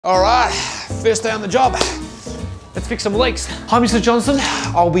All right, first day on the job. Let's fix some leaks. Hi, Mr. Johnson.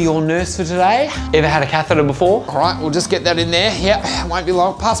 I'll be your nurse for today. Ever had a catheter before? All right, we'll just get that in there. Yep, won't be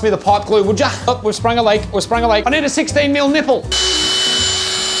long. Pass me the pipe glue, would ya? Oh, we've sprung a leak. I need a 16mm nipple.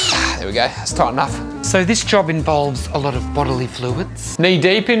 There we go, that's tight enough. So this job involves a lot of bodily fluids. Knee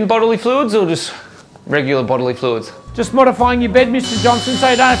deep in bodily fluids or just regular bodily fluids? Just modifying your bed, Mr. Johnson, so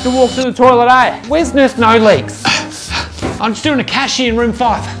you don't have to walk to the toilet, eh? Where's Nurse No Leaks? I'm just doing a cashier in room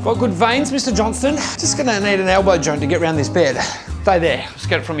 5. Got good veins, Mr. Johnston. Just gonna need an elbow joint to get around this bed. Stay there, let's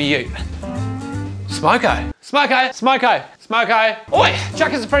get it from a ute. Smoko. Smoko, Smoko, Smoko. Oi,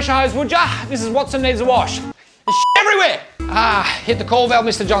 chuck us a pressure hose, would ya? Mrs. Watson needs a wash. There's shit everywhere. Hit the call bell,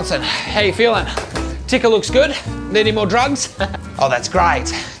 Mr. Johnson. How you feeling? Ticker looks good. Need any more drugs? Oh, that's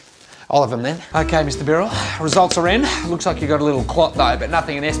great. I'll have them then. Okay, Mr. Birrell, results are in. Looks like you got a little clot though, but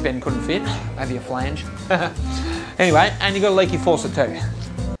nothing an S-bend couldn't fit. Maybe a flange. Anyway, and you got a leaky faucet too.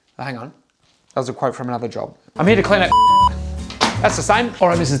 Oh, hang on, that was a quote from another job. I'm here to clean up. That's the same. All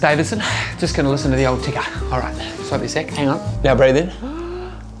right, Mrs. Davidson, just gonna listen to the old ticker. All right, just wait a sec, hang on. Now breathe in.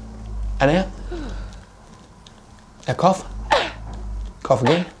 And out. Now cough. Cough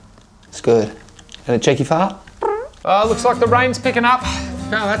again. It's good. And a cheeky fart. Oh, looks like the rain's picking up.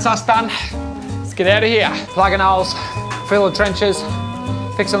 No, that's us done. Let's get out of here. Plugging holes, fill the trenches,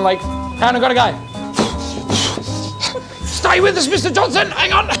 fixing leaks. And I gotta go. Stay with us, Mr. Johnson,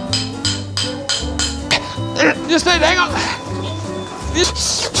 hang on. Just need, hang on.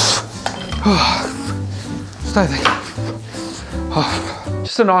 Stay there.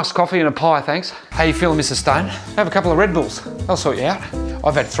 Just a nice coffee and a pie, thanks. How you feeling, Mrs. Stone? Have a couple of Red Bulls, they'll sort you out.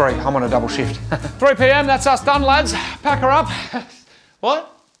 I've had 3, I'm on a double shift. 3 PM, that's us done, lads. Pack her up.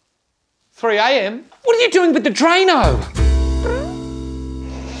 What? 3 AM? What are you doing with the Drano?